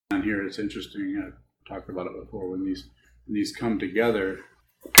on here, it's interesting. I've talked about it before. When these come together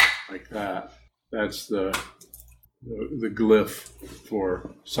like that, that's the glyph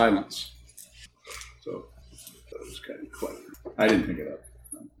for silence. So that was kind of clever. I didn't think it up.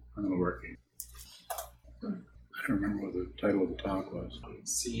 I'm going to work. I don't remember what the title of the talk was.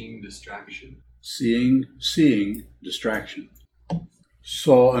 Seeing distraction. Seeing distraction.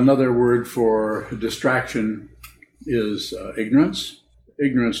 So another word for distraction is ignorance.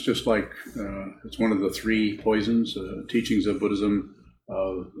 Ignorance, just like it's one of the three poisons, teachings of Buddhism,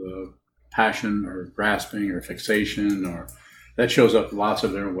 of passion or grasping or fixation, or that shows up lots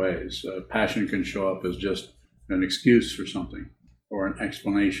of different ways. Passion can show up as just an excuse for something, or an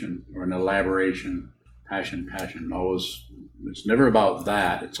explanation, or an elaboration. Passion, always, it's never about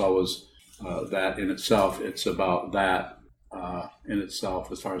that. It's always that in itself. It's about that in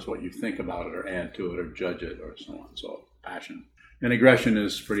itself as far as what you think about it or add to it or judge it or so on. So passion. And aggression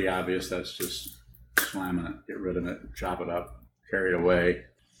is pretty obvious. That's just slamming it, get rid of it, chop it up, carry it away.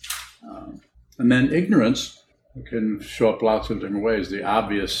 And then ignorance can show up lots of different ways. The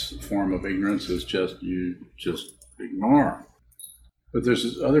obvious form of ignorance is you just ignore. But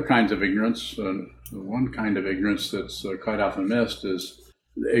there's other kinds of ignorance. One kind of ignorance that's quite often missed is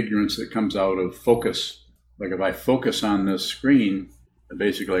the ignorance that comes out of focus. Like if I focus on this screen,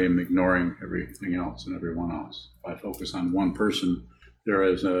 basically I'm ignoring everything else and everyone else. If I focus on one person, there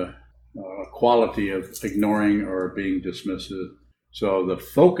is a quality of ignoring or being dismissive. So the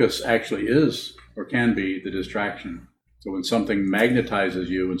focus actually is or can be the distraction. So when something magnetizes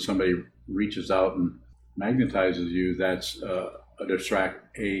you, when somebody reaches out and magnetizes you, that's a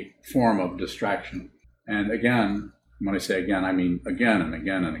form of distraction. And again, when I say again, I mean again and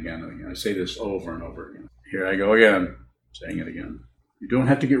again and again and again. I say this over and over again. Here I go again, saying it again. You don't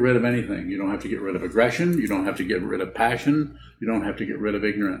have to get rid of anything. You don't have to get rid of aggression. You don't have to get rid of passion. You don't have to get rid of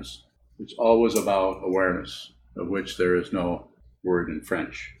ignorance. It's always about awareness, of which there is no word in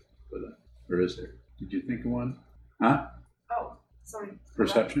French for that. Or is there? Did you think of one? Huh? Oh, sorry.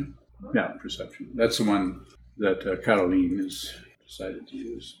 Perception? Yeah, perception. That's the one that Caroline has decided to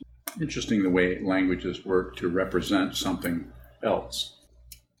use. Interesting the way languages work to represent something else.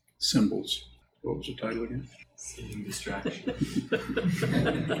 Symbols. What was the title again? Seeing distraction.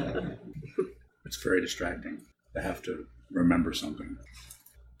 It's very distracting to have to remember something.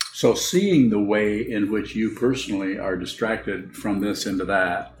 So seeing the way in which you personally are distracted from this into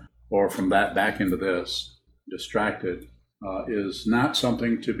that, or from that back into this, distracted, is not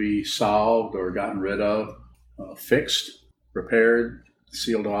something to be solved or gotten rid of, fixed, repaired,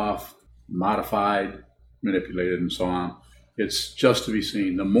 sealed off, modified, manipulated, and so on. It's just to be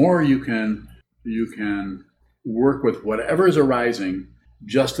seen. The more you can work with whatever is arising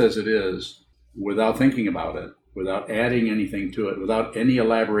just as it is, without thinking about it, without adding anything to it, without any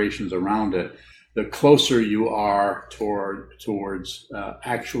elaborations around it, the closer you are towards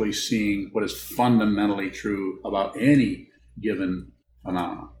actually seeing what is fundamentally true about any given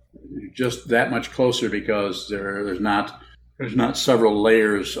phenomenon. Just that much closer, because there's not several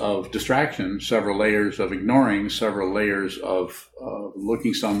layers of distraction, several layers of ignoring, several layers of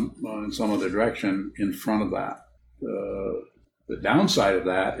looking in some other direction in front of that. The downside of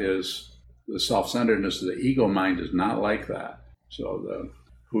that is the self-centeredness of the ego mind is not like that. So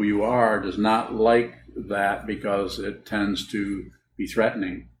who you are does not like that, because it tends to be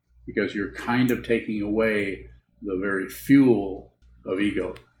threatening, because you're kind of taking away the very fuel of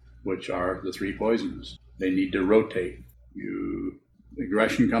ego, which are the three poisons. They need to rotate.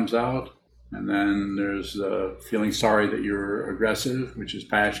 Aggression comes out, and then there's feeling sorry that you're aggressive, which is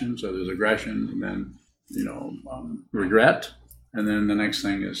passion. So there's aggression, and then regret, and then the next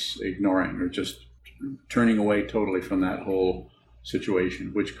thing is ignoring, or just turning away totally from that whole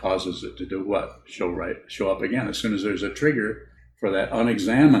situation, which causes it to do what? Show up again. As soon as there's a trigger for that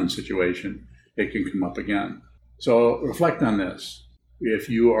unexamined situation, it can come up again. So reflect on this. If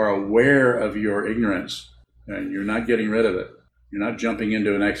you are aware of your ignorance and you're not getting rid of it, you're not jumping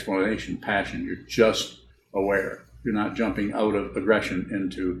into an explanation, passion, you're just aware. You're not jumping out of aggression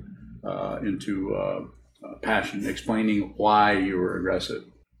into passion, explaining why you were aggressive,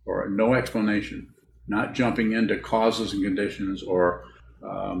 or no explanation. Not jumping into causes and conditions, or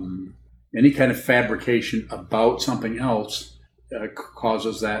any kind of fabrication about something else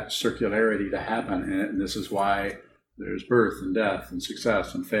causes that circularity to happen. And this is why there's birth and death and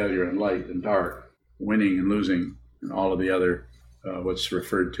success and failure and light and dark, winning and losing, and all of the other, what's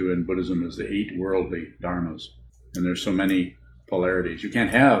referred to in Buddhism as the 8 worldly dharmas. And there's so many polarities. You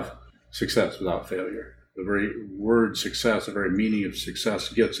can't have success without failure. The very word success, the very meaning of success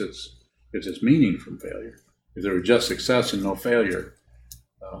gets its meaning from failure. If there were just success and no failure,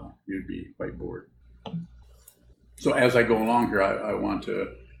 you'd be quite bored. So as I go along here, I want to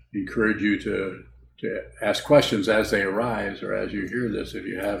encourage you to ask questions as they arise or as you hear this. If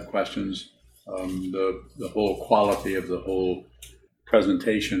you have questions, the whole quality of the whole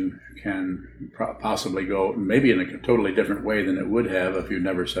presentation can possibly go maybe in a totally different way than it would have if you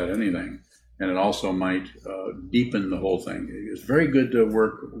never said anything. And it also might deepen the whole thing. It's very good to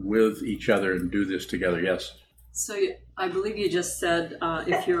work with each other and do this together. Yes? So I believe you just said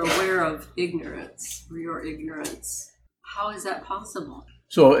if you're aware of ignorance or your ignorance, how is that possible?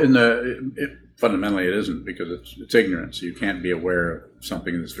 So fundamentally it isn't, because it's ignorance. You can't be aware of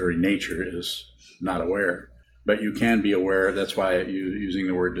something that's very nature is not aware. But you can be aware. That's why using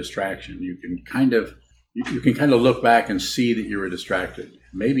the word distraction. You can kind of look back and see that you were distracted.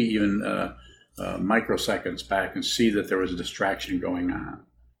 Maybe even microseconds back and see that there was a distraction going on,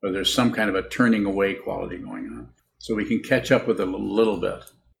 or there's some kind of a turning away quality going on. So we can catch up with it a little bit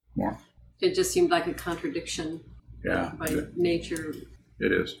more. It just seemed like a contradiction. Yeah, by nature.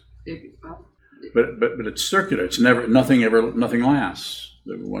 It is. But it's circular. It's nothing lasts.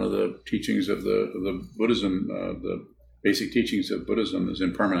 One of the teachings of the Buddhism, the basic teachings of Buddhism, is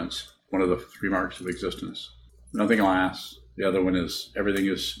impermanence. One of the 3 marks of existence. Nothing lasts. The other one is everything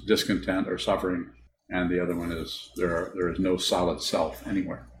is discontent or suffering, and the other one is there is no solid self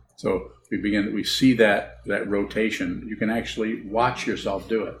anywhere. So we see that rotation. You can actually watch yourself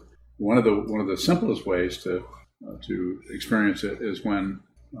do it. One of the simplest ways to experience it is when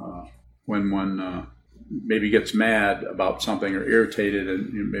one maybe gets mad about something or irritated,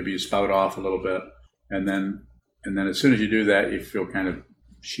 and maybe you spout off a little bit, and then as soon as you do that, you feel kind of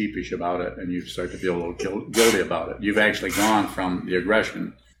sheepish about it, and you start to feel a little guilty about it. You've actually gone from the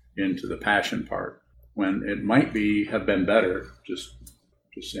aggression into the passion part, when it might have been better, just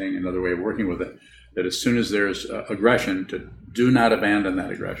saying another way of working with it, that as soon as there's aggression, to do not abandon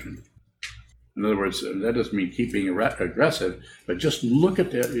that aggression. In other words, that doesn't mean keep being aggressive, but just look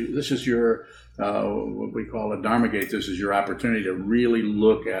at this is your, what we call a Dharma gate. This is your opportunity to really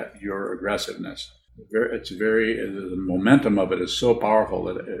look at your aggressiveness. The momentum of it is so powerful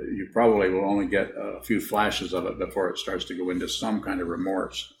that you probably will only get a few flashes of it before it starts to go into some kind of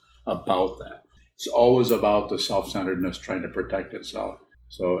remorse about that. It's always about the self-centeredness trying to protect itself.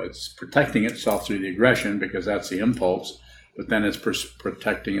 So it's protecting itself through the aggression because that's the impulse, but then it's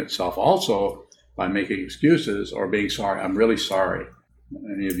protecting itself also by making excuses or being sorry. I'm really sorry.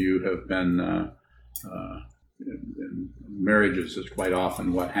 Any of you have been in marriages, is quite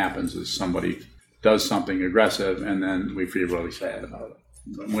often what happens is somebody does something aggressive, and then we feel really sad about it.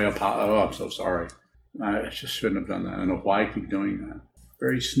 I'm so sorry. I just shouldn't have done that. I don't know why I keep doing that.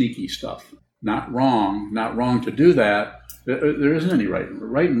 Very sneaky stuff. Not wrong to do that. There isn't any right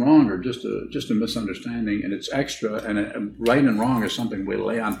and wrong are just a misunderstanding, and it's extra. And right and wrong is something we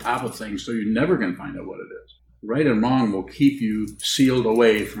lay on top of things, so you never can find out what it is. Right and wrong will keep you sealed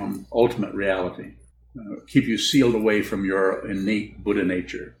away from ultimate reality, keep you sealed away from your innate Buddha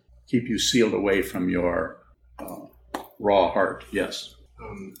nature, keep you sealed away from your raw heart. Yes.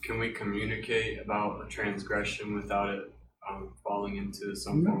 Can we communicate about a transgression without it falling into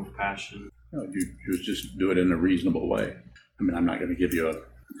some form of passion? No, you just do it in a reasonable way. I mean, I'm not going to give you an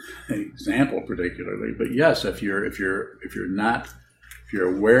example particularly, but yes, if you're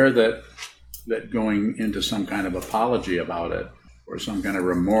aware that going into some kind of apology about it, or some kind of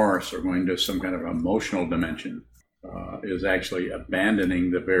remorse, or going to some kind of emotional dimension, is actually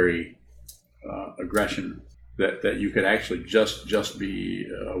abandoning the very aggression that you could actually just be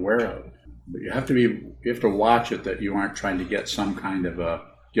aware of. But you have to watch it, that you aren't trying to get some kind of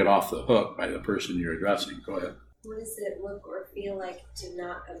get off the hook by the person you're addressing. Go ahead. What does it look or feel like to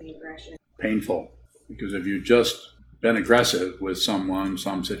not have the aggression? Painful. Because if you've just been aggressive with someone,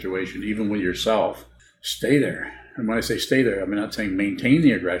 some situation, even with yourself, stay there. And when I say stay there, I'm not saying maintain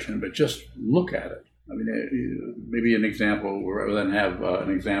the aggression, but just look at it. I mean, maybe an example, rather than have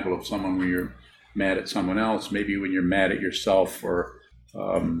an example of someone when you're mad at someone else, maybe when you're mad at yourself for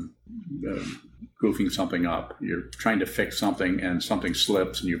goofing something up. You're trying to fix something and something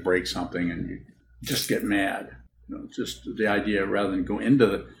slips and you break something and you just get mad. Just the idea, rather than go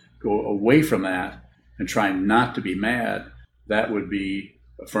away from that and try not to be mad, that would be,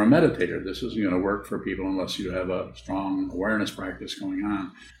 for a meditator, this isn't going to work for people unless you have a strong awareness practice going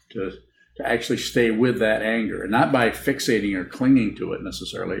on, to actually stay with that anger, and not by fixating or clinging to it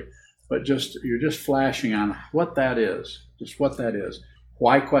necessarily, but you're just flashing on what that is, just what that is.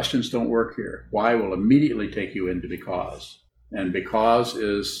 Why questions don't work here. Why will immediately take you into because. And because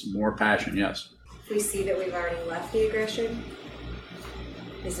is more passion, yes. If we see that we've already left the aggression,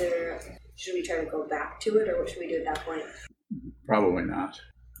 should we try to go back to it, or what should we do at that point? Probably not.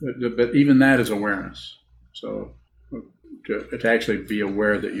 But even that is awareness. So to actually be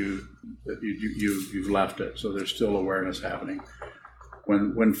aware that you've left it. So there's still awareness happening.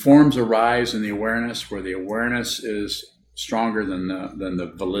 When forms arise in the awareness, where the awareness is stronger than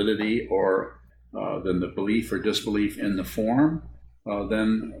the validity or than the belief or disbelief in the form,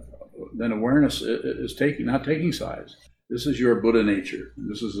 then awareness is not taking sides. This is your Buddha nature.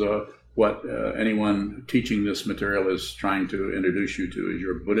 This is what anyone teaching this material is trying to introduce you to, is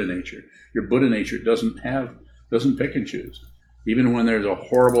your Buddha nature. Your Buddha nature doesn't pick and choose. Even when there's a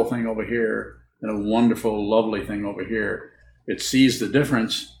horrible thing over here and a wonderful, lovely thing over here, it sees the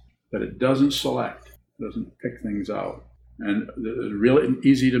difference, but it doesn't select, doesn't pick things out. And it's really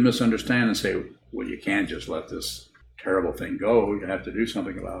easy to misunderstand and say, well, you can't just let this terrible thing go. You have to do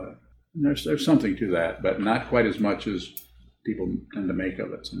something about it. And there's something to that, but not quite as much as people tend to make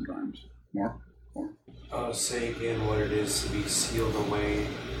of it sometimes. More? Say again what it is to be sealed away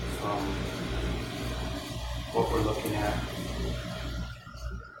from what we're looking at.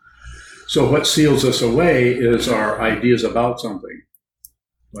 So what seals us away is our ideas about something.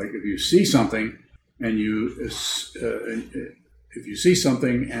 Like if you see something and if you see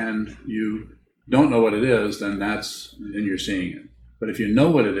something and you don't know what it is, then you're seeing it. But if you know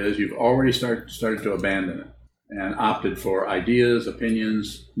what it is, you've already started to abandon it and opted for ideas,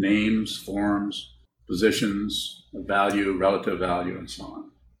 opinions, names, forms, positions, value, relative value, and so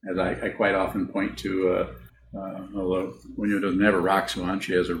on. As I quite often point to, although Munya doesn't have a Raksu on,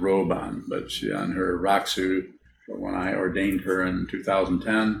 she has a robe on, but on her Raksu, when I ordained her in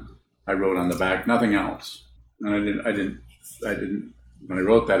 2010, I wrote on the back, nothing else. And I didn't, when I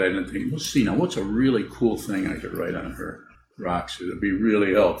wrote that, I didn't think, well, see, now what's a really cool thing I could write on her Raksu that'd be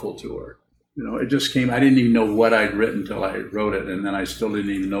really helpful to her? You know, it just came, I didn't even know what I'd written until I wrote it, and then I still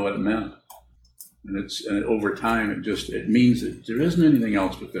didn't even know what it meant. And over time, it means that there isn't anything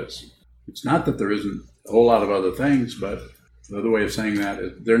else but this. It's not that there isn't a whole lot of other things, but the other way of saying that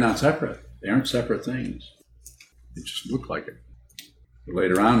is they're not separate. They aren't separate things. They just look like it. But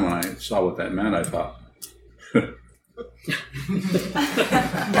later on, when I saw what that meant, I thought,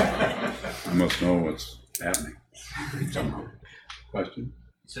 I must know what's happening somehow. Question?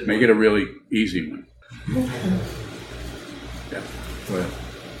 Make it a really easy one. Yeah, go ahead.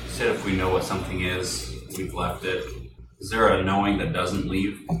 You said if we know what something is, we've left it. Is there a knowing that doesn't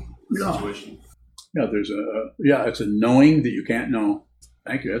leave the situation? Yeah, it's a knowing that you can't know.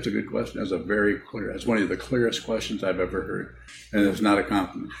 Thank you. That's a good question. That's one of the clearest questions I've ever heard. And it's not a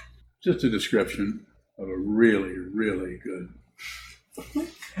compliment. Just a description of a really, really good. Do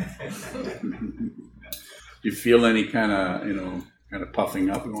you feel any kind of puffing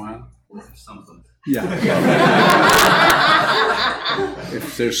up going on? Something. Yeah.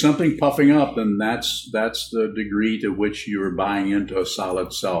 If there's something puffing up, then that's the degree to which you're buying into a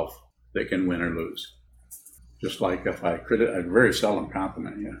solid self that can win or lose. Just like if I very seldom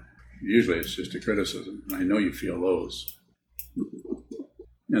compliment you. Usually it's just a criticism. I know you feel those.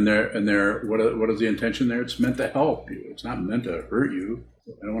 And what is the intention there? It's meant to help you. It's not meant to hurt you.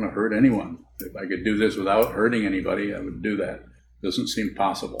 I don't want to hurt anyone. If I could do this without hurting anybody, I would do that. It doesn't seem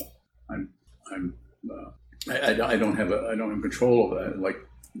possible. I don't have control over that. Like,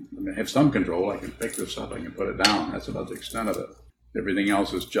 I have some control. I can pick this up. I can put it down. That's about the extent of it. Everything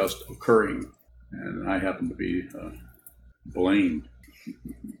else is just occurring, and I happen to be blamed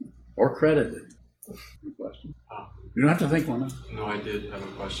or credited. Good question. You don't have to think one. No, I did have a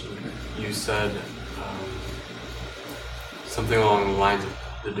question. You said something along the lines of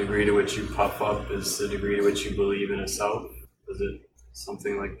the degree to which you puff up is the degree to which you believe in a self. Was it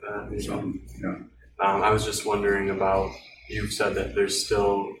something like that? Yeah. I was just wondering about, you've said that there's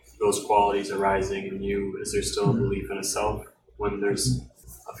still those qualities arising in you. Is there still a belief in a self when there's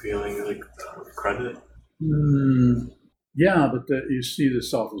a feeling like credit? Yeah, but you see the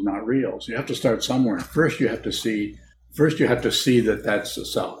self is not real. So you have to start somewhere. First you have to see that that's the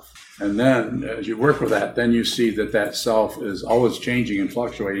self. And then as you work with that, then you see that self is always changing and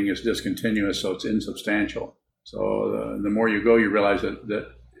fluctuating. It's discontinuous, so it's insubstantial. So the more you go, you realize that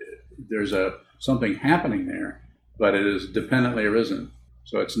there's something happening there, but it is dependently arisen.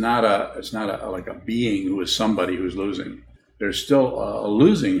 So it's not like a being who is somebody who's losing. There's still a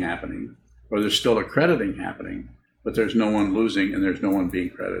losing happening, or there's still a crediting happening, but there's no one losing and there's no one being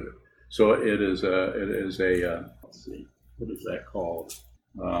credited. So it is a let's see, what is that called?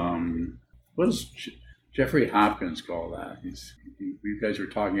 What does Jeffrey Hopkins call that? You guys were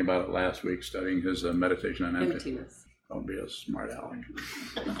talking about it last week, studying his meditation on emptiness. Don't be a smart aleck.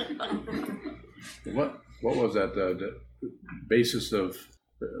 What was that? The basis of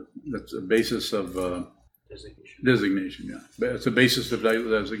that's the basis of Designation. Designation, yeah. But it's a basis of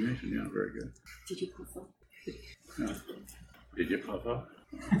designation, yeah, very good. Did you puff up? Yeah. Did you puff up?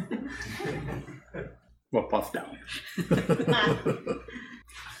 Well, puff down.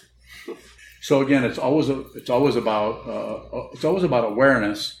 So again, it's always about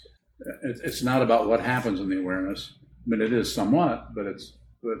awareness. It's not about what happens in the awareness. I mean, it is somewhat, but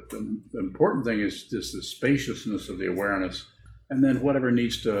the important thing is just the spaciousness of the awareness, and then whatever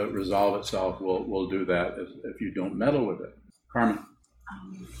needs to resolve itself will do that if you don't meddle with it. Carmen.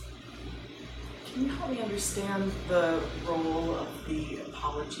 Can you help me understand the role of the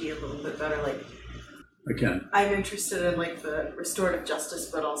apology a little bit better? Like, Again, I'm interested in like the restorative justice,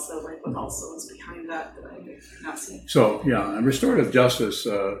 but also like what also is behind that I'm not seeing. so yeah, and restorative justice.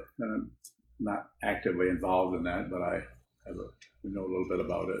 I'm not actively involved in that, but I know a little bit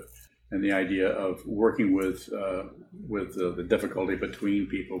about it, and the idea of working with the difficulty between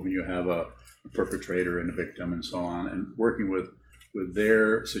people when you have a perpetrator and a victim and so on, and working with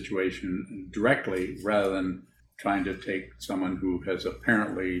their situation directly rather than trying to take someone who has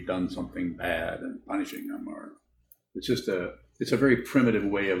apparently done something bad and punishing them. Or it's a very primitive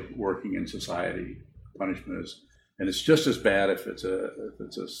way of working in society. Punishment is, and it's just as bad if it's a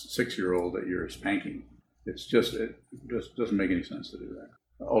 6-year-old that you're spanking. It just doesn't make any sense to do that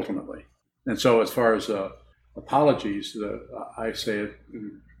ultimately. And so as far as apologies, I say it.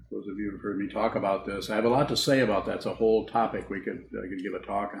 Those of you who have heard me talk about this, I have a lot to say about that. It's a whole topic I could give a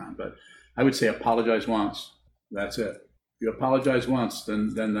talk on. But I would say apologize once. That's it. If you apologize once,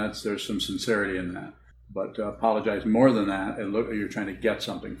 then there's some sincerity in that. But to apologize more than that, you're trying to get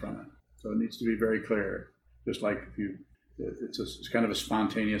something from it. So it needs to be very clear. Just like it's kind of a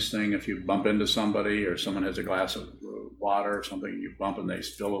spontaneous thing. If you bump into somebody or someone has a glass of water or something, you bump and they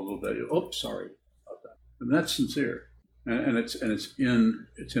spill a little bit. Sorry about that. And that's sincere. And it's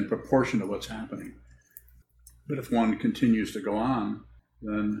in proportion to what's happening. But if one continues to go on,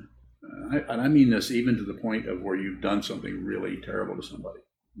 then and I mean this even to the point of where you've done something really terrible to somebody.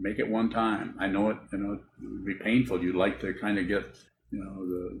 Make it one time. I know it. It would be painful. You'd like to kind of get.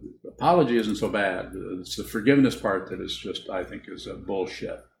 The apology isn't so bad. It's the forgiveness part that is just, I think, is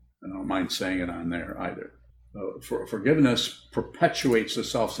bullshit. I don't mind saying it on there either. Forgiveness perpetuates the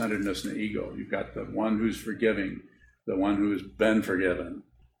self-centeredness and the ego. You've got the one who's forgiving, the one who's been forgiven,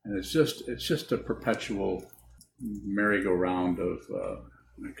 and it's just a perpetual merry-go-round of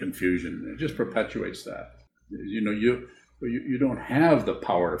confusion. It just perpetuates that. You don't have the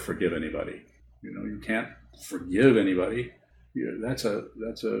power to forgive anybody. You can't forgive anybody. That's a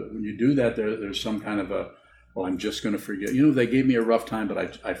when you do that, there's some kind of I'm just going to forget. They gave me a rough time,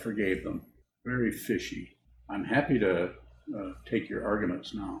 but I forgave them. Very fishy. I'm happy to take your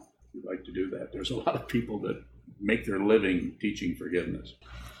arguments now. If you'd like to do that. There's a lot of people that make their living teaching forgiveness.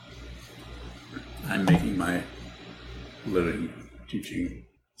 I'm making my living teaching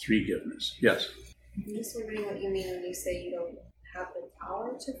forgiveness. Yes? I'm just wondering what you mean when you say you don't have the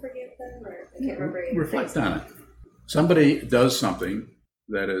power to forgive them, or I can't remember. Reflect on it. Somebody does something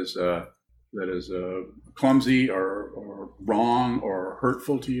that is clumsy or wrong or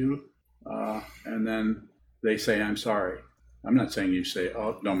hurtful to you, and then they say, "I'm sorry." I'm not saying you say,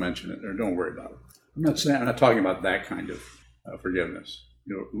 "Oh, don't mention it," or "Don't worry about it." I'm not talking about that kind of forgiveness.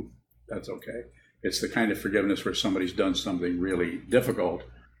 That's okay. It's the kind of forgiveness where somebody's done something really difficult,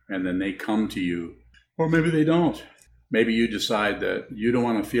 and then they come to you, or maybe they don't. Maybe you decide that you don't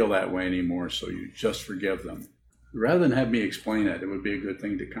want to feel that way anymore, so you just forgive them. Rather than have me explain it would be a good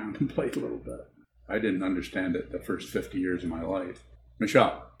thing to contemplate a little bit. I didn't understand it the first 50 years of my life.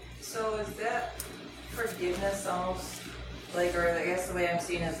 Michelle. So is that forgiveness almost like, or I guess the way I'm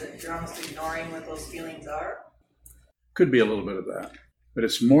seeing it is that you're almost ignoring what those feelings are? Could be a little bit of that. But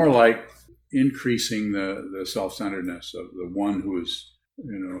it's more like increasing the self-centeredness of the one who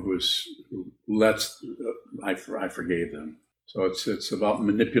lets, I forgave them. So it's about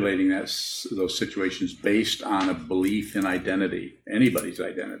manipulating those situations based on a belief in identity, anybody's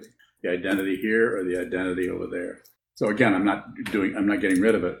identity, the identity here or the identity over there. So again, I'm not getting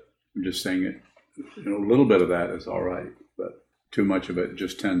rid of it. I'm just saying it. A little bit of that is all right, but too much of it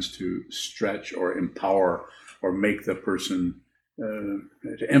just tends to stretch or empower or make the person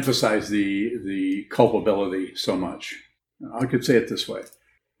to emphasize the culpability so much. I could say it this way: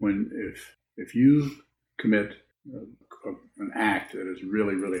 if you commit an act that is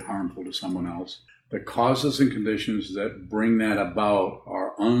really, really harmful to someone else, the causes and conditions that bring that about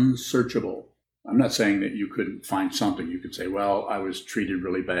are unsearchable. I'm not saying that you couldn't find something. You could say, well, I was treated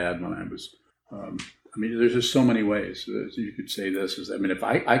really bad when I was, there's just so many ways. You could say this is, if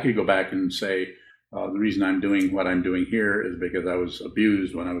I could go back and say, the reason I'm doing what I'm doing here is because I was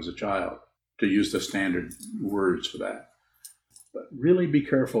abused when I was a child. to use the standard words for that. But really be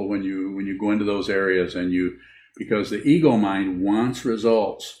careful when you go into those areas because the ego mind wants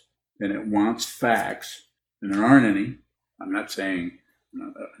results and it wants facts, and there aren't any. I'm not saying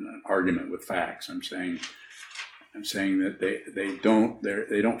an argument with facts. I'm saying that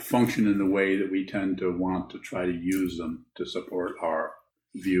they don't function in the way that we tend to want to try to use them to support our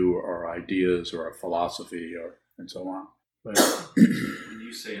view or our ideas or our philosophy and so on. But when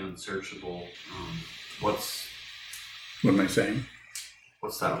you say unsearchable, what am I saying?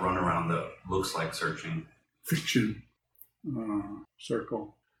 What's that runaround that looks like searching? Fiction.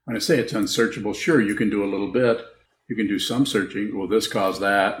 Circle. When I say it's unsearchable, sure, you can do a little bit. You can do some searching. Well, this caused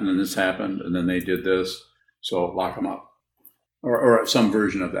that, and then this happened, and then they did this, so lock them up. Or some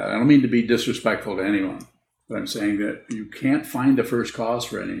version of that. I don't mean to be disrespectful to anyone, but I'm saying that you can't find the first cause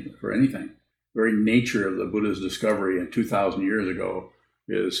for anything. The very nature of the Buddha's discovery 2,000 years ago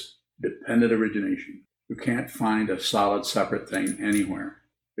is dependent origination. You can't find a solid, separate thing anywhere.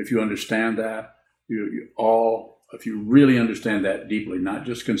 If you understand that, if you really understand that deeply, not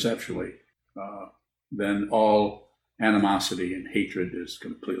just conceptually, then all animosity and hatred is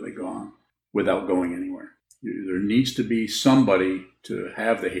completely gone without going anywhere. There needs to be somebody to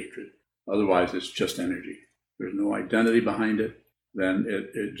have the hatred. Otherwise, it's just energy. There's no identity behind it. Then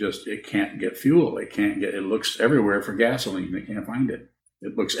it can't get fuel. It looks everywhere for gasoline. They can't find it.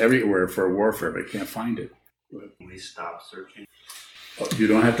 It looks everywhere for warfare, but it can't find it. Can we stop searching? You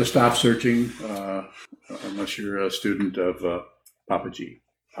don't have to stop searching unless you're a student of Papaji.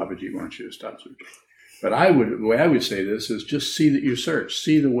 Papaji wants you to stop searching. But the way I would say this is just see that you search.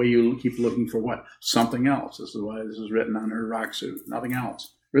 See the way you keep looking for what? Something else. This is why this is written on her rock suit. Nothing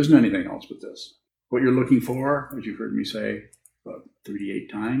else. There isn't anything else but this. What you're looking for, as you've heard me say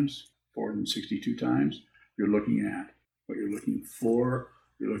 38 times, 462 times, you're looking at. What you're looking for,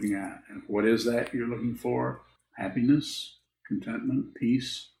 you're looking at. And what is that you're looking for? Happiness, contentment,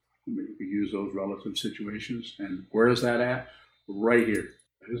 peace. We could use those relative situations. And where is that at? Right here.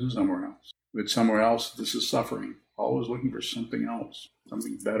 It isn't somewhere else. If it's somewhere else, this is suffering. Always looking for something else,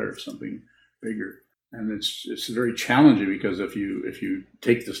 something better, something bigger. And it's very challenging because if you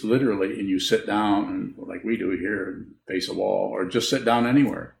take this literally and you sit down and like we do here and face a wall or just sit down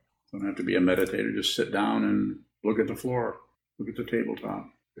anywhere, don't have to be a meditator, just sit down and look at the floor, look at the tabletop.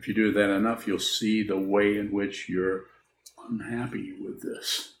 If you do that enough, you'll see the way in which you're unhappy with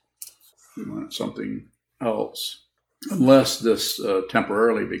this. You want something else. Unless this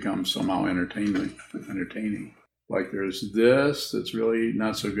temporarily becomes somehow entertaining. Like there's this that's really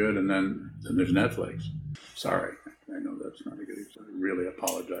not so good, and then there's Netflix. Sorry, I know that's not a good example. I really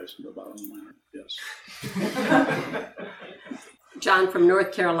apologize from the bottom of my heart. Yes. John from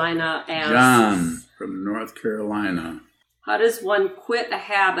North Carolina asks. John from North Carolina. How does one quit a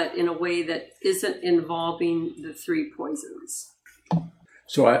habit in a way that isn't involving the three poisons?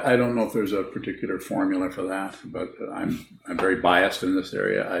 So I don't know if there's a particular formula for that, but I'm very biased in this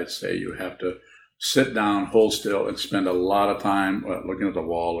area. I'd say you have to sit down, hold still, and spend a lot of time looking at the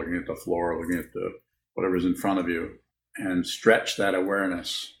wall, looking at the floor, looking at whatever's in front of you, and stretch that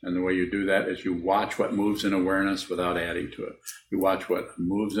awareness. And the way you do that is you watch what moves in awareness without adding to it. You watch what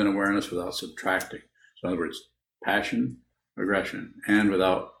moves in awareness without subtracting. So in other words, passion, aggression, and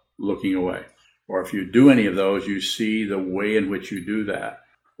without looking away. Or if you do any of those, you see the way in which you do that.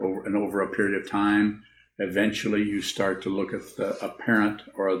 Over a period of time, eventually you start to look at the apparent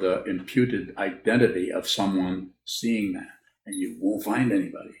or the imputed identity of someone seeing that, and you won't find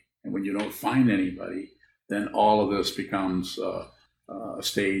anybody. And when you don't find anybody, then all of this becomes a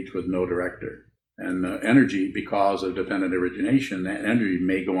stage with no director. And the energy, because of dependent origination, that energy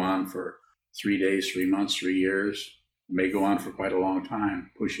may go on for 3 days, 3 months, 3 years. It may go on for quite a long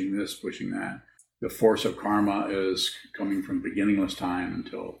time, pushing this, pushing that. The force of karma is coming from beginningless time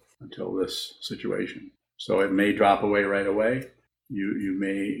until this situation. So it may drop away right away. You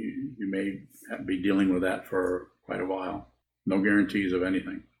may be dealing with that for quite a while. No guarantees of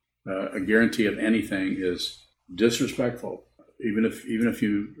anything. A guarantee of anything is disrespectful. Even if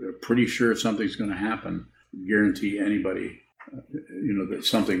you are pretty sure something's going to happen, guarantee anybody that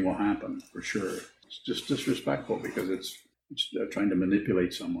something will happen for sure. It's just disrespectful because it's trying to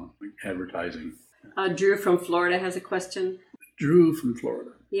manipulate someone, like advertising. Drew from Florida has a question. Drew from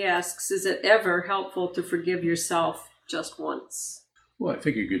Florida. He asks, is it ever helpful to forgive yourself just once? Well, I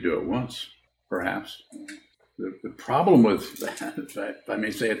think you could do it once, perhaps. The problem with that, if I may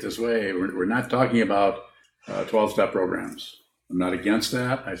say it this way, we're not talking about 12-step programs. I'm not against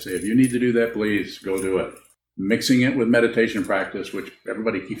that. I say if you need to do that, please go do it. Mixing it with meditation practice, which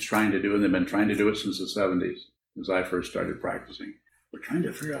everybody keeps trying to do, and they've been trying to do it since the 70s, as I first started practicing. we're trying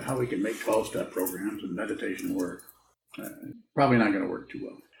to figure out how we can make 12-step programs and meditation work. Probably not going to work too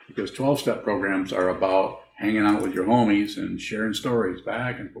well, because 12-step programs are about hanging out with your homies and sharing stories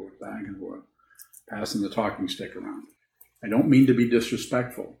back and forth, passing the talking stick around. I don't mean to be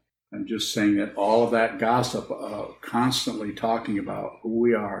disrespectful. I'm just saying that all of that gossip, constantly talking about who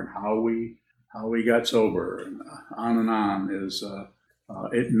we are and how we got sober and on is,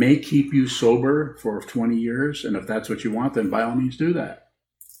 it may keep you sober for 20 years, and if that's what you want, then by all means do that.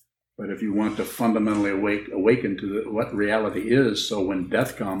 But if you want to fundamentally awaken to what reality is, so when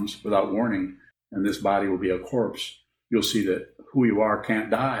death comes without warning, and this body will be a corpse, you'll see that who you are can't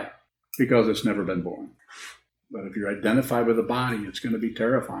die because it's never been born. But if you're identified with the body, it's going to be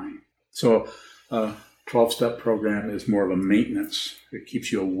terrifying. So 12-step program is more of a maintenance. It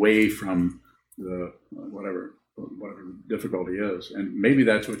keeps you away from the whatever difficulty is. And maybe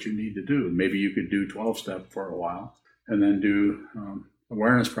that's what you need to do. Maybe you could do 12-step for a while and then do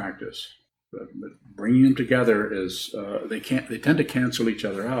awareness practice. But bringing them together is, they tend to cancel each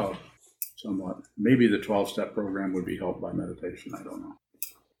other out somewhat. Maybe the 12-step program would be helped by meditation. I don't know.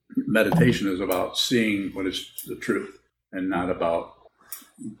 Meditation is about seeing what is the truth and not about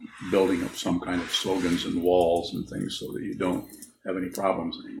building up some kind of slogans and walls and things so that you don't have any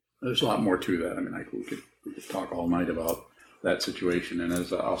problems anymore. There's a lot more to that. I mean, we could talk all night about that situation. And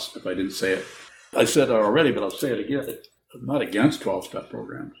if I didn't say it, I said it already, but I'll say it again. I'm not against 12-step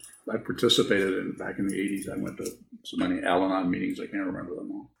programs. I participated in, back in the 80s, I went to so many Al-Anon meetings, I can't remember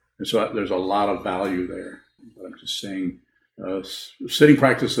them all. And so there's a lot of value there. But I'm just saying, sitting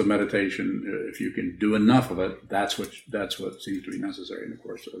practice of meditation, if you can do enough of it, that's what seems to be necessary. And of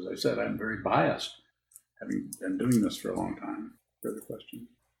course, as I said, I'm very biased, having been doing this for a long time. Further question?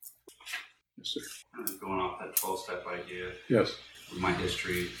 Yes, sir. Going off that 12-step idea. Yes. With my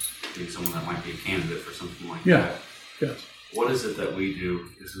history, being someone that might be a candidate for something like Yeah. that. Yes. What is it that we do?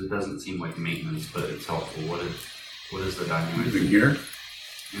 Because it doesn't seem like maintenance, but it's helpful. What is the dynamic? Even here?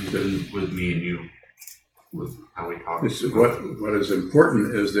 And with me and you, with how we talk. What is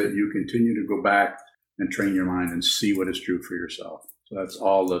important is that you continue to go back and train your mind and see what is true for yourself. So that's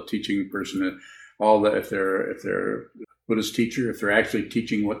all the teaching person, if they're Buddhist teacher, if they're actually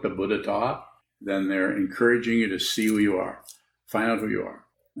teaching what the Buddha taught, then they're encouraging you to see who you are, find out who you are.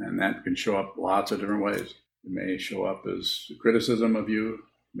 And that can show up lots of different ways. It may show up as criticism of you, it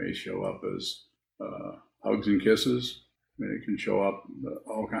may show up as hugs and kisses. It can show up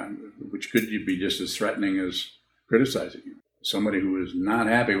all kinds, which could be just as threatening as criticizing you. Somebody who is not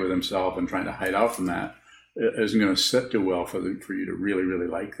happy with himself and trying to hide out from that isn't going to sit too well for you to really, really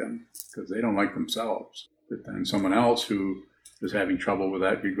like them, because they don't like themselves. But then someone else who is having trouble with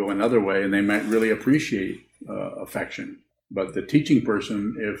that could go another way, and they might really appreciate affection. But the teaching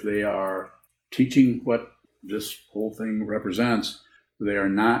person, if they are teaching what this whole thing represents, they are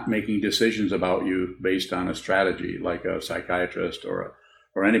not making decisions about you based on a strategy like a psychiatrist or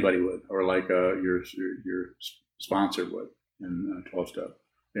anybody would, or like your sponsor would in 12-step.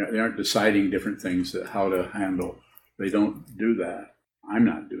 They aren't deciding different things that how to handle. They don't do that. I'm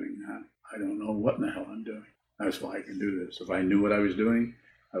not doing that. I don't know what in the hell I'm doing. That's why I can do this. If I knew what I was doing,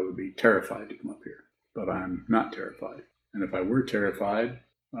 I would be terrified to come up here. But I'm not terrified. And if I were terrified,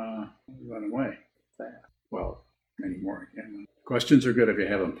 I'd run away fast. Well, anymore I can't. Questions are good if you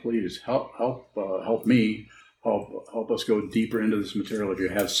have them. Please help me. Help us go deeper into this material. If you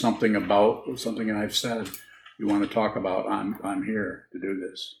have something about something that I've said you want to talk about, I'm here to do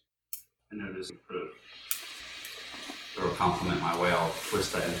this. I noticed throw a compliment my way, I'll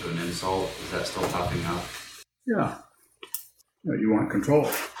twist that into an insult. Is that still popping up? Yeah. You want control.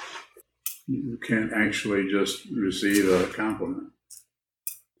 You can't actually just receive a compliment.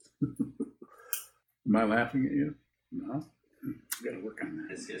 Am I laughing at you? No. Got to work on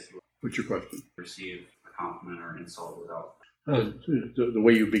that. Yes. What's your question? Receive a compliment or insult without. The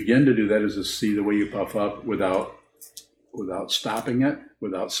way you begin to do that is to see the way you puff up without stopping it,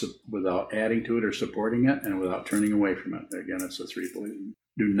 without adding to it or supporting it, and without turning away from it. Again, it's the three beliefs.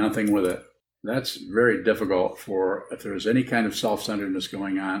 Do nothing with it. That's very difficult if there's any kind of self-centeredness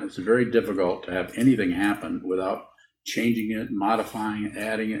going on. It's very difficult to have anything happen without changing it, modifying it,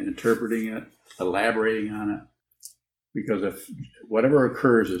 adding it, interpreting it, elaborating on it. Because if whatever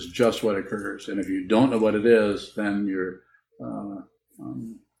occurs is just what occurs, and if you don't know what it is, then you're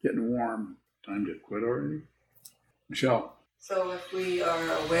getting warm. Time to quit already? Michelle? So if we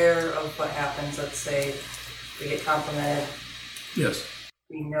are aware of what happens, let's say we get complimented. Yes.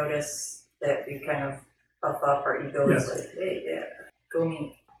 We notice that we kind of puff up, our ego is like, hey, yeah, go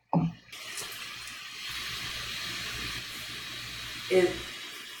me.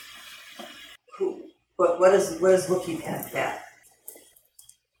 What is looking at that?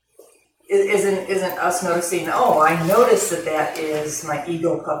 isn't us noticing, oh, I noticed that is my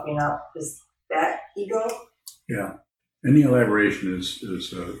ego puffing up. Is that ego? Yeah. Any elaboration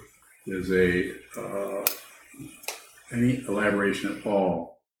any elaboration at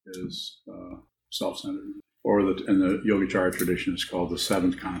all is self-centered. Or in the Yogacara tradition, it's called the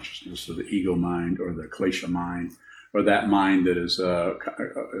seventh consciousness, or the ego mind, or the klesha mind, or that mind that is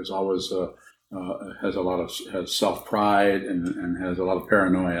always has self-pride and has a lot of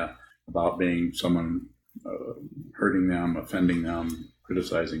paranoia about being someone hurting them, offending them,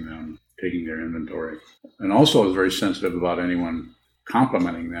 criticizing them, taking their inventory, and also is very sensitive about anyone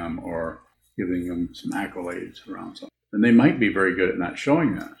complimenting them or giving them some accolades around something. And they might be very good at not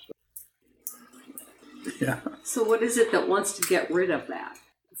showing that. So, yeah. So what is it that wants to get rid of that?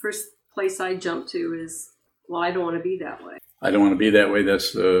 The first place I jump to is, well, I don't want to be that way. I don't want to be that way.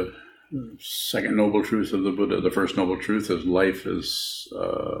 That's the second noble truth of the Buddha. The first noble truth is life is,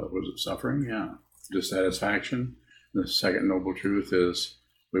 was it suffering? Yeah. Dissatisfaction. The second noble truth is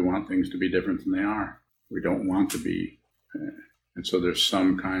we want things to be different than they are. We don't want to be. And so there's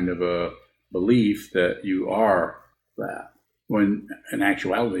some kind of a belief that you are that, when in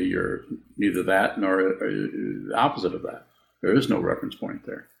actuality you're neither that nor the opposite of that. There is no reference point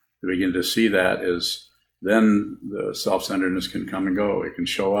there. To begin to see that is then the self-centeredness can come and go. It can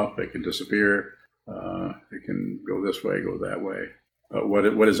show up, it can disappear, it can go this way, go that way.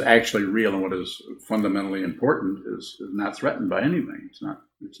 What is actually real and what is fundamentally important is not threatened by anything. It's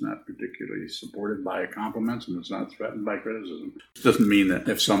not particularly supported by compliments, and it's not threatened by criticism. It doesn't mean that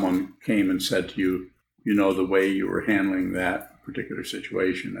if someone came and said to you, the way you were handling that particular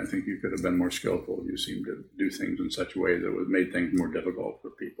situation, I think you could have been more skillful. You seemed to do things in such a way that would made things more difficult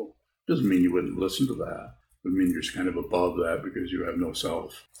for people. It doesn't mean you wouldn't listen to that. It would mean you're just kind of above that because you have no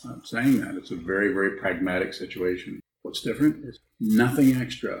self. I'm not saying that. It's a very, very pragmatic situation. What's different is nothing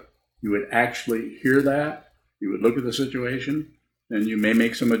extra. You would actually hear that. You would look at the situation, and you may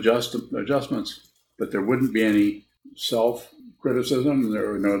make some adjustments, but there wouldn't be any self-criticism,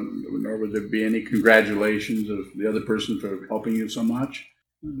 nor would there be any congratulations of the other person for helping you so much.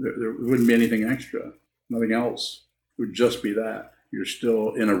 There wouldn't be anything extra, nothing else. It would just be that. You're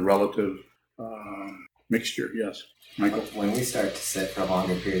still in a relative mixture. Yes, Michael? When we start to sit for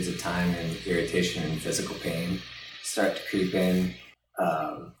longer periods of time and irritation and physical pain start to creep in,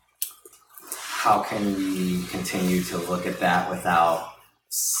 how can we continue to look at that without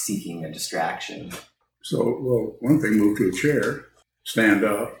seeking a distraction? So, well, one thing, move to a chair, stand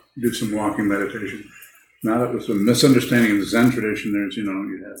up, do some walking meditation. Now that was a misunderstanding of the Zen tradition. There's,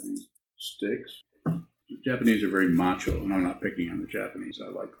 you have these sticks. The Japanese are very macho, and I'm not picking on the Japanese. I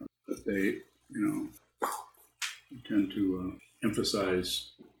like them. But they, tend to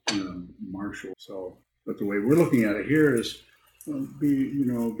emphasize, martial. So, but the way we're looking at it here is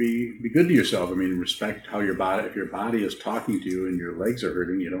be good to yourself. I mean, respect how your body, if your body is talking to you and your legs are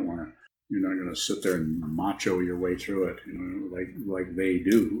hurting, you're not going to sit there and macho your way through it, like they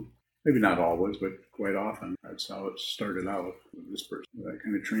do. Maybe not always, but quite often. That's how it started out with this person. That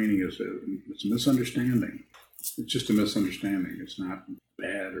kind of training it's a misunderstanding. It's just a misunderstanding. It's not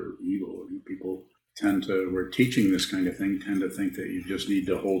bad or evil. People we're teaching this kind of thing, tend to think that you just need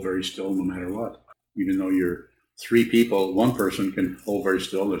to hold very still no matter what. Even though you're three people, one person can hold very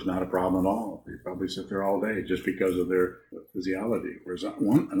still, there's not a problem at all. They probably sit there all day just because of their physiology. Whereas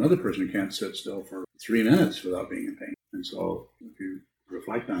another person can't sit still for 3 minutes without being in pain. And so if you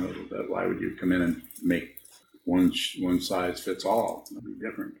reflect on it a little bit, why would you come in and make one size fits all? It'd be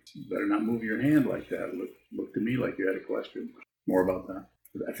different. You better not move your hand like that. Look to me like you had a question. More about that.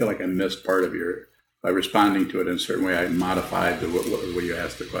 I feel like I missed part of by responding to it in a certain way, I modified the way you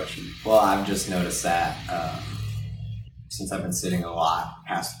asked the question. Well, I've just noticed that since I've been sitting a lot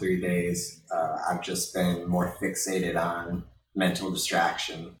past 3 days, I've just been more fixated on mental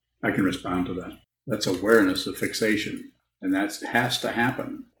distraction. I can respond to that. That's awareness of fixation. And that has to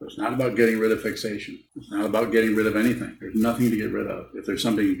happen. It's not about getting rid of fixation. It's not about getting rid of anything. There's nothing to get rid of. If there's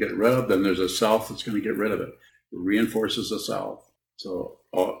something to get rid of, then there's a self that's going to get rid of it. It reinforces the self. So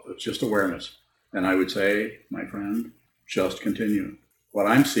it's just awareness. And I would say, my friend, just continue. What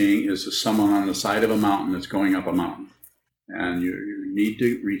I'm seeing is someone on the side of a mountain that's going up a mountain. And you need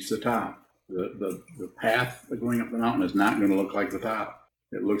to reach the top. The path going up the mountain is not going to look like the top.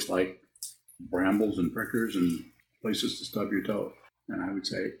 It looks like brambles and prickers and places to stub your toe. And I would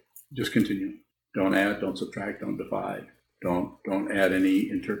say, just continue. Don't add, don't subtract, don't divide. Don't add any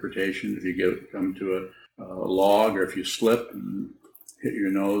interpretation. If you come to a log, or if you slip and hit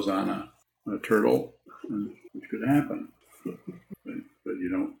your nose on a turtle, which could happen. But you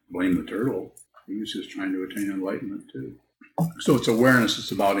don't blame the turtle. He was just trying to attain enlightenment too. So it's awareness.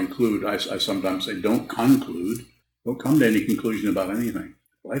 It's about include. I sometimes say don't conclude. Don't come to any conclusion about anything.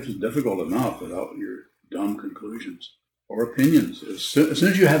 Life is difficult enough without your dumb conclusions or opinions. As soon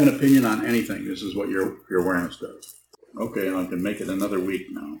as you have an opinion on anything, this is what your awareness does. Okay, and I can make it another week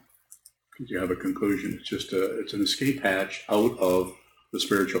now because you have a conclusion. It's an escape hatch out of the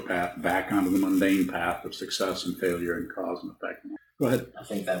spiritual path, back onto the mundane path of success and failure and cause and effect. Go ahead. I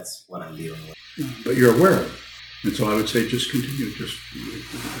think that's what I'm dealing with. Yeah, but you're aware of it. And so I would say just continue. There's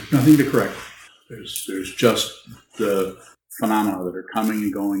nothing to correct. There's just the phenomena that are coming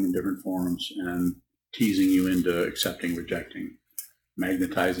and going in different forms and teasing you into accepting, rejecting,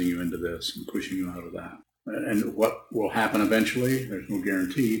 magnetizing you into this and pushing you out of that. And what will happen eventually, there's no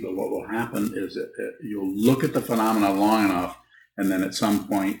guarantee, but what will happen is that you'll look at the phenomena long enough, and then at some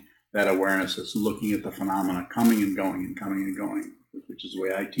point, that awareness is looking at the phenomena coming and going and coming and going, which is the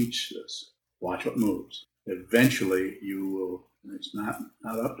way I teach this. Watch what moves. Eventually, you will, it's not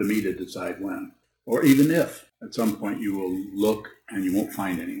up to me to decide when, or even if, at some point you will look and you won't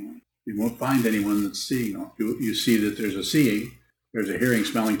find anyone. You won't find anyone that's seeing. You see that there's a seeing, there's a hearing,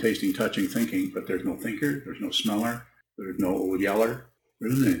 smelling, tasting, touching, thinking, but there's no thinker, there's no smeller, there's no yeller, there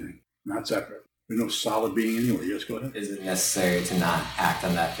isn't anything. Not separate. There's no solid being anywhere. Yes, go ahead. Is it necessary to not act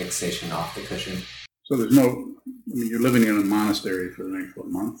on that fixation off the cushion? So there's no, you're living in a monastery for the next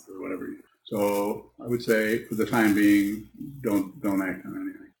month or whatever. So I would say for the time being, don't act on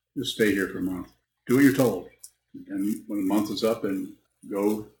anything. Just stay here for a month. Do what you're told. And when the month is up, then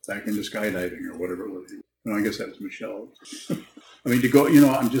go back into skydiving or whatever it was. Well, I guess that was Michelle. I mean, to go,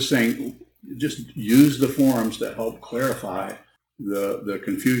 I'm just saying, just use the forms that help clarify the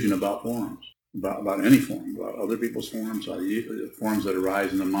confusion about forms, about any form, about other people's forms, the forms that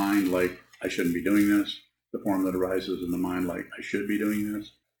arise in the mind like, I shouldn't be doing this, the form that arises in the mind like, I should be doing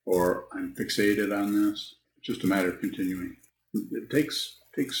this, or I'm fixated on this. It's just a matter of continuing. It takes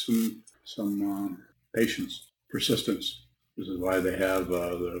some patience, persistence. This is why they have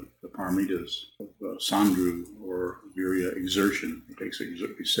the paramitas of Sandru or Virya exertion. It takes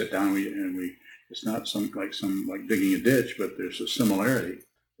we sit down and we it's not like digging a ditch, but there's a similarity.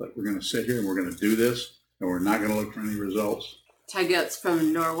 Like we're going to sit here and we're going to do this, and we're not going to look for any results. Tagetz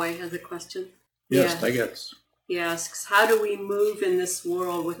from Norway has a question. Yes, Tagetz. He asks, how do we move in this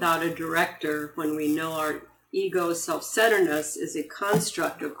world without a director when we know our ego's self-centeredness is a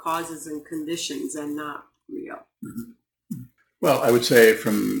construct of causes and conditions and not real? Mm-hmm. Well, I would say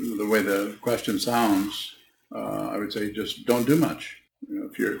from the way the question sounds, I would say just don't do much.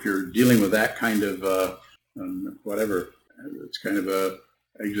 If you're dealing with that kind of whatever, it's kind of a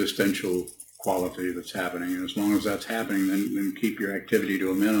existential quality that's happening. And as long as that's happening, then keep your activity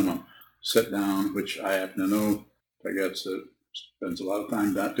to a minimum. Sit down, which I happen to know, I guess, spends a lot of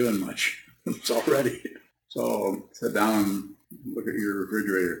time not doing much. It's already. So sit down and look at your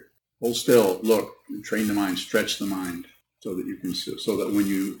refrigerator. Hold still, look, and train the mind, stretch the mind so that you can, so that when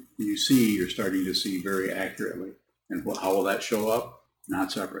you see, you're starting to see very accurately. And how will that show up?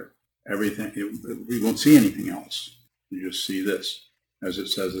 Not separate. Everything, we won't see anything else. You just see this. As it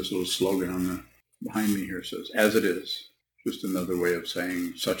says, this little slogan behind me here says, as it is. Just another way of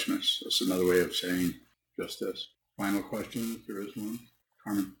saying suchness. It's another way of saying just this. Final question, if there is one.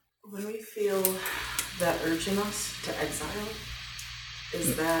 Carmen. When we feel that urge in us to exile,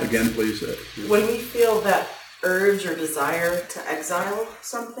 is that... Again, please. When we feel that urge or desire to exile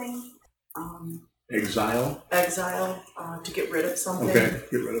something... Exile, to get rid of something. Okay,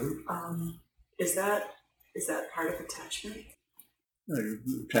 get rid of it. Is that part of attachment? You're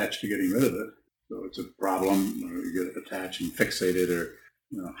attached to getting rid of it. So it's a problem, or you get attached and fixated, or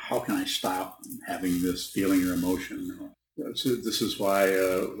how can I stop having this feeling or emotion? This is why,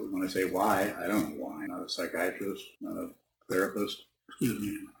 when I say why, I don't know why. I'm not a psychiatrist, not a therapist,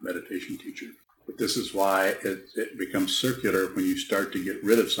 meditation teacher. But this is why it becomes circular when you start to get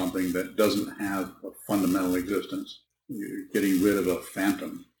rid of something that doesn't have a fundamental existence. You're getting rid of a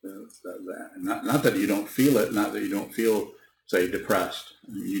phantom. Not that you don't feel it, not that you don't feel, say, depressed.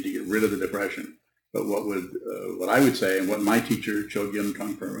 You need to get rid of the depression. But what I would say, and what my teacher, Chogyam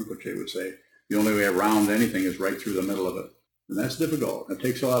Trungpa Rinpoche, would say, the only way around anything is right through the middle of it. And that's difficult. It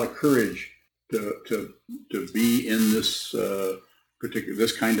takes a lot of courage to be in this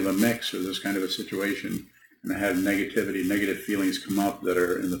this kind of a mix or this kind of a situation, and have negative feelings come up that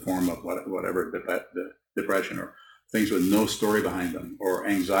are in the form of whatever depression or things with no story behind them, or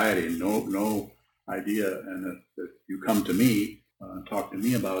anxiety, no idea. And if you come to me, talk to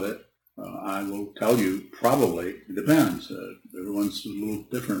me about it, I will tell you, probably, it depends. Everyone's a little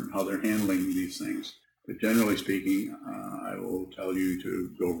different how they're handling these things. But generally speaking, I will tell you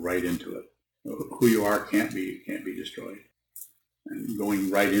to go right into it. Who you are can't be destroyed. And going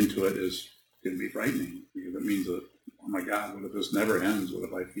right into it can be frightening, because it means that, oh my God, what if this never ends? What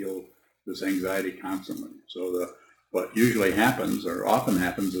if I feel this anxiety constantly? So what usually happens, or often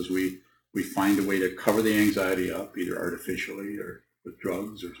happens, is we find a way to cover the anxiety up, either artificially or with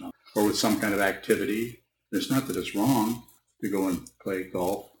drugs or something, or with some kind of activity. It's not that it's wrong to go and play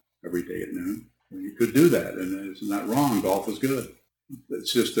golf every day at noon. You could do that, and it's not wrong. Golf is good.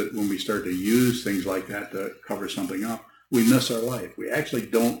 It's just that when we start to use things like that to cover something up, we miss our life. We actually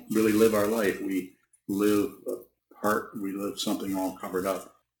don't really live our life. We live we live something all covered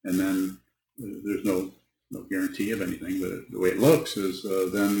up. And then there's no guarantee of anything, but the way it looks is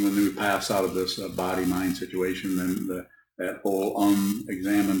then when we pass out of this body-mind situation, then that whole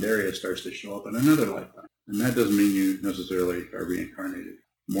unexamined area starts to show up in another lifetime. And that doesn't mean you necessarily are reincarnated.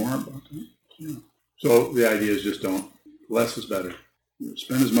 More about that? Yeah. So the idea is just less is better.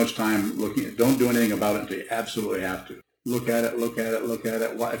 Spend as much time looking at, don't do anything about it until you absolutely have to. Look at it.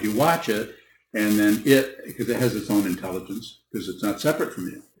 If you watch it, and then because it has its own intelligence, because it's not separate from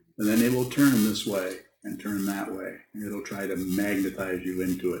you, and then it will turn this way and turn that way. And it'll try to magnetize you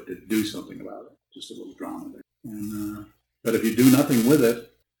into it to do something about it. Just a little drama there. And, but if you do nothing with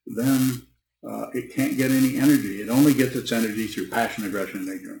it, then it can't get any energy. It only gets its energy through passion, aggression, and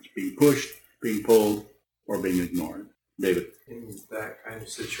ignorance. Being pushed, being pulled, or being ignored. David? In that kind of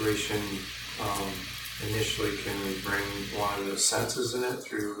situation, initially, can we bring one of the senses in it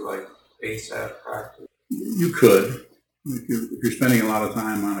through like ASAP practice? You could. If you're spending a lot of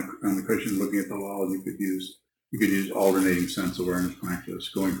time on the cushion looking at the wall, you could use alternating sense awareness practice,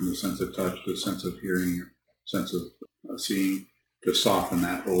 going from the sense of touch to the sense of hearing, or sense of seeing, to soften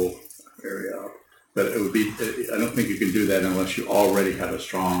that whole area up. But I don't think you can do that unless you already have a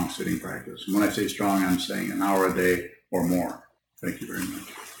strong sitting practice. And when I say strong, I'm saying an hour a day or more. Thank you very much.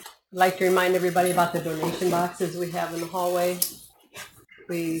 I'd like to remind everybody about the donation boxes we have in the hallway.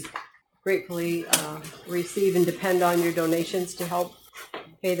 We gratefully receive and depend on your donations to help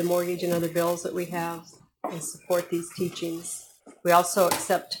pay the mortgage and other bills that we have and support these teachings. We also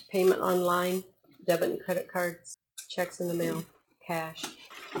accept payment online, debit and credit cards, checks in the mail, cash,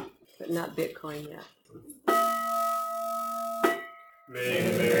 but not Bitcoin yet. May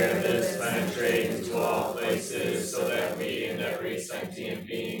the merit of this penetrate into all places, so that we and every sentient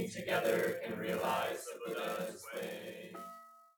being together can realize the Buddha's way.